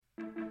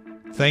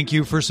Thank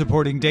you for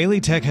supporting Daily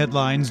Tech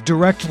Headlines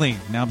directly.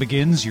 Now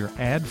begins your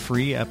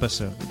ad-free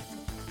episode.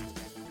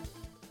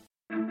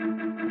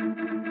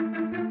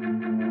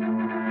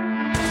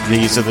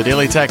 These are the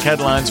Daily Tech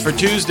Headlines for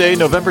Tuesday,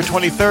 November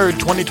 23rd,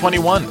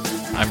 2021.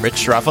 I'm Rich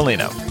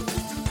Straffolino.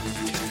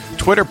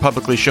 Twitter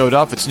publicly showed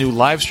off its new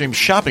Livestream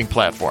shopping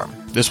platform.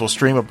 This will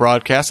stream a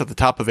broadcast at the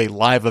top of a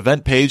live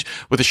event page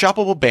with a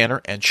shoppable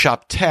banner and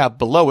shop tab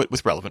below it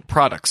with relevant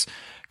products.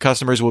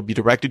 Customers will be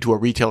directed to a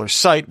retailer's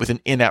site with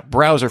an in-app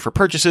browser for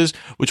purchases,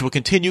 which will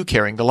continue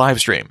carrying the live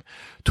stream.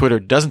 Twitter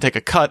doesn't take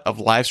a cut of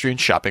live stream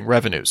shopping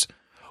revenues.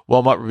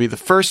 Walmart will be the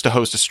first to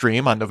host a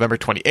stream on November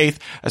 28th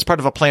as part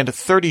of a planned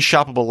 30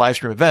 shoppable live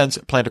stream events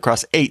planned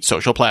across 8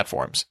 social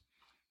platforms.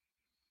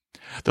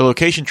 The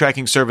location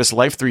tracking service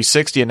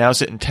Life360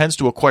 announced it intends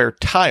to acquire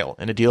Tile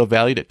in a deal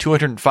valued at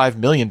 $205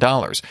 million.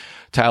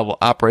 Tile will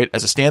operate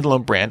as a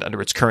standalone brand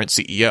under its current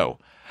CEO.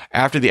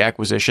 After the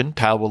acquisition,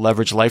 Tile will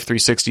leverage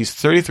Life360's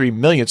 33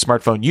 million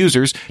smartphone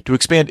users to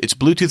expand its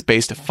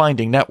Bluetooth-based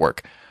finding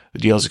network. The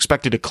deal is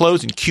expected to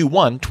close in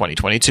Q1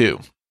 2022.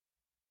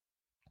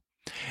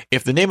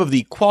 If the name of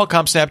the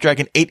Qualcomm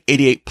Snapdragon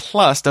 888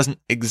 Plus doesn't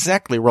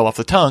exactly roll off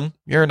the tongue,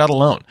 you're not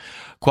alone.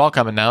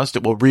 Qualcomm announced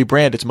it will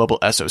rebrand its mobile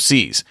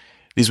SoCs.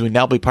 These will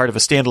now be part of a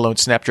standalone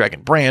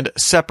Snapdragon brand,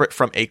 separate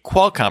from a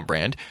Qualcomm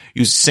brand,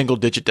 use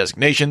single-digit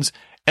designations,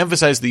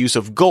 emphasize the use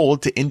of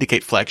gold to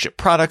indicate flagship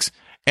products,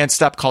 and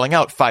stop calling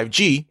out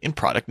 5G in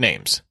product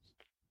names.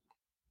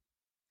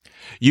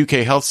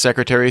 UK Health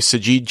Secretary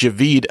Sajid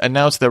Javid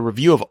announced the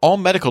review of all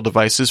medical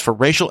devices for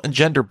racial and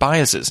gender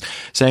biases,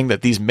 saying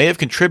that these may have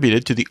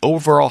contributed to the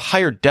overall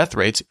higher death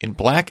rates in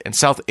Black and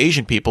South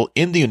Asian people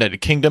in the United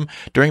Kingdom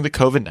during the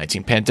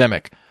COVID-19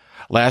 pandemic.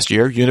 Last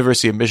year,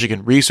 University of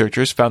Michigan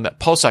researchers found that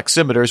pulse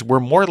oximeters were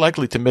more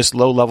likely to miss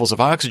low levels of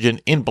oxygen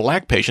in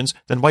Black patients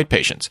than white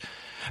patients.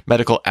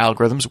 Medical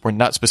algorithms were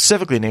not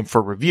specifically named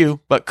for review,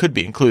 but could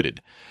be included.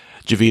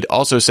 Javid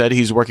also said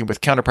he's working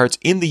with counterparts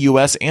in the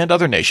U.S. and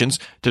other nations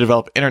to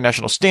develop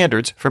international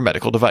standards for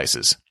medical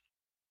devices.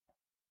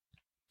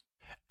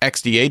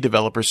 XDA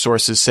developer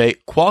sources say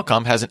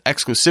Qualcomm has an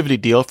exclusivity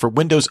deal for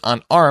Windows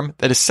on ARM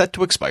that is set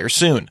to expire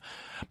soon.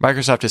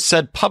 Microsoft has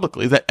said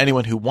publicly that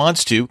anyone who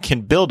wants to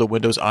can build a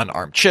Windows on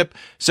ARM chip,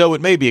 so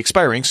it may be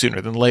expiring sooner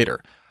than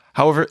later.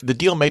 However, the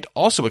deal may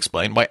also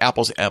explain why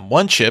Apple's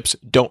M1 chips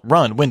don't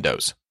run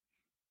Windows.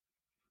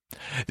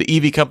 The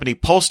EV company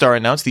Polestar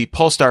announced the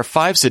Polestar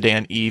 5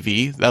 sedan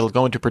EV that will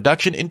go into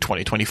production in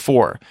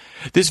 2024.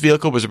 This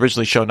vehicle was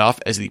originally shown off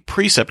as the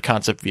Precept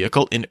concept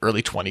vehicle in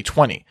early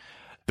 2020.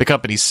 The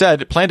company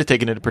said it planned to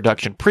take it into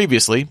production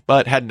previously,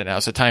 but hadn't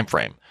announced a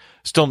timeframe.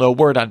 Still no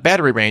word on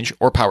battery range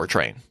or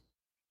powertrain.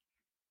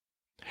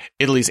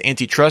 Italy's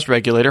antitrust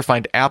regulator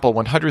fined Apple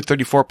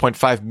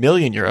 €134.5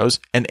 million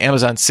and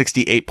Amazon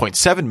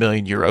 €68.7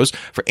 million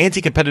for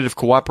anti-competitive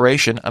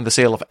cooperation on the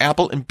sale of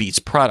Apple and Beats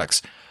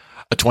products.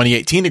 A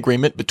 2018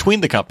 agreement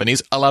between the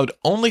companies allowed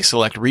only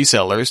select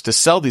resellers to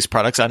sell these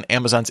products on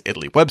Amazon's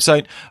Italy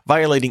website,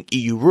 violating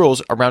EU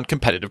rules around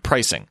competitive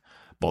pricing.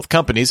 Both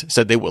companies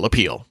said they will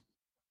appeal.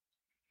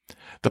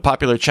 The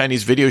popular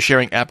Chinese video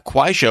sharing app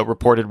Kuaishou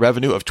reported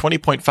revenue of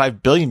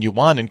 20.5 billion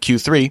yuan in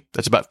Q3,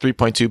 that's about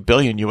 $3.2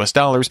 billion US,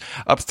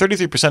 up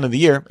 33% of the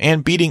year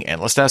and beating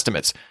analyst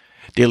estimates.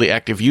 Daily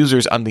active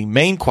users on the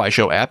main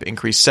Kuaishou app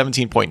increased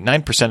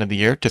 17.9% of the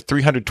year to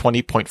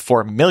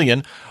 320.4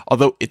 million,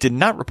 although it did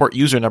not report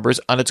user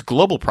numbers on its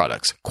global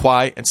products,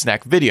 Kwai and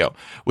Snack Video,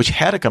 which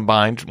had a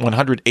combined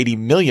 180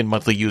 million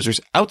monthly users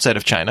outside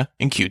of China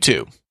in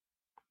Q2.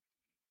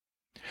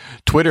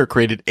 Twitter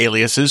created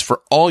aliases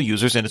for all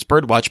users in its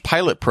Birdwatch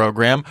pilot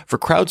program for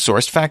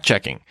crowdsourced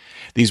fact-checking.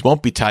 These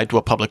won't be tied to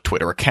a public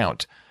Twitter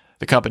account.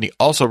 The company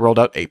also rolled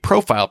out a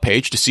profile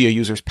page to see a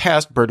user's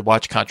past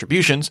Birdwatch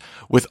contributions,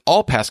 with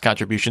all past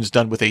contributions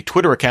done with a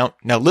Twitter account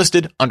now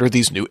listed under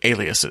these new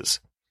aliases.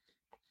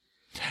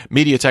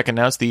 MediaTek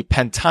announced the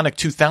Pantonic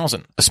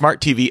 2000, a smart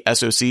TV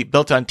SoC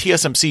built on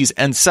TSMC's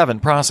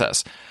N7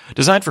 process.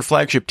 Designed for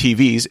flagship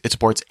TVs, it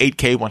supports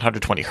 8K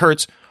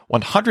 120Hz,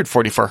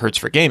 144Hz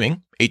for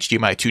gaming,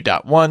 HDMI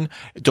 2.1,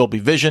 Dolby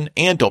Vision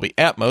and Dolby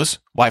Atmos,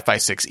 Wi-Fi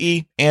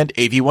 6E, and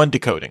AV1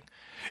 decoding.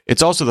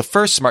 It's also the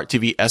first smart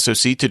TV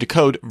SoC to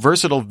decode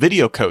versatile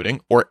video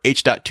coding, or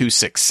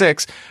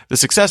H.266, the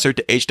successor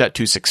to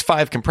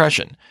H.265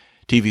 compression.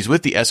 TVs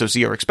with the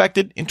SoC are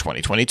expected in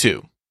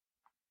 2022.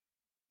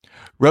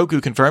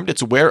 Roku confirmed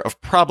it's aware of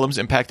problems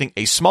impacting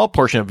a small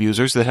portion of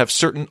users that have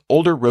certain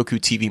older Roku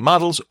TV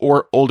models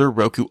or older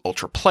Roku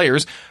Ultra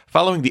players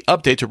following the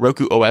update to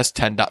Roku OS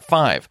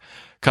 10.5.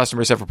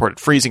 Customers have reported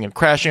freezing and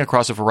crashing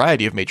across a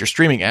variety of major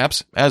streaming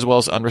apps, as well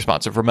as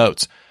unresponsive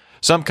remotes.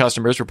 Some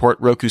customers report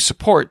Roku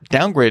support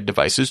downgraded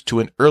devices to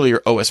an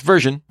earlier OS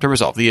version to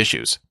resolve the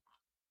issues.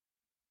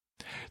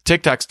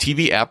 TikTok's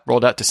TV app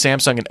rolled out to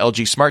Samsung and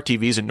LG smart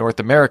TVs in North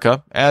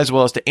America, as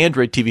well as to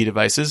Android TV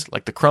devices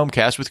like the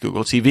Chromecast with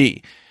Google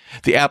TV.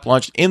 The app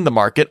launched in the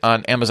market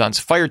on Amazon's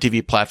Fire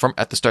TV platform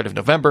at the start of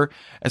November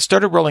and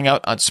started rolling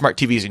out on smart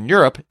TVs in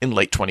Europe in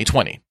late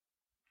 2020.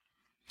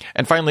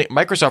 And finally,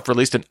 Microsoft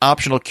released an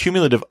optional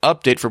cumulative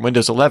update for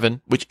Windows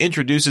 11, which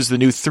introduces the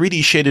new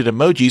 3D shaded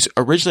emojis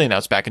originally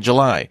announced back in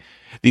July.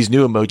 These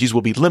new emojis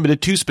will be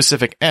limited to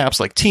specific apps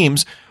like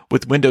Teams,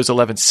 with Windows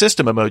 11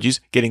 system emojis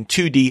getting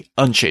 2D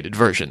unshaded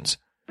versions.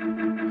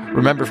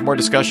 Remember, for more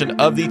discussion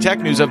of the tech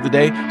news of the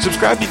day,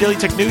 subscribe to Daily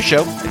Tech News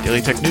Show at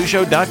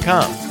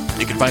dailytechnewsshow.com.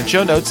 You can find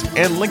show notes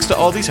and links to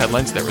all these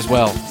headlines there as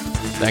well.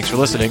 Thanks for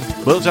listening.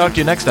 We'll talk to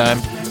you next time.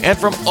 And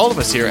from all of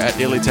us here at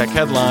Daily Tech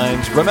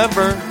Headlines,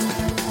 remember,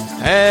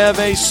 have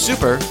a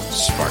super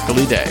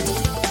sparkly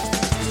day.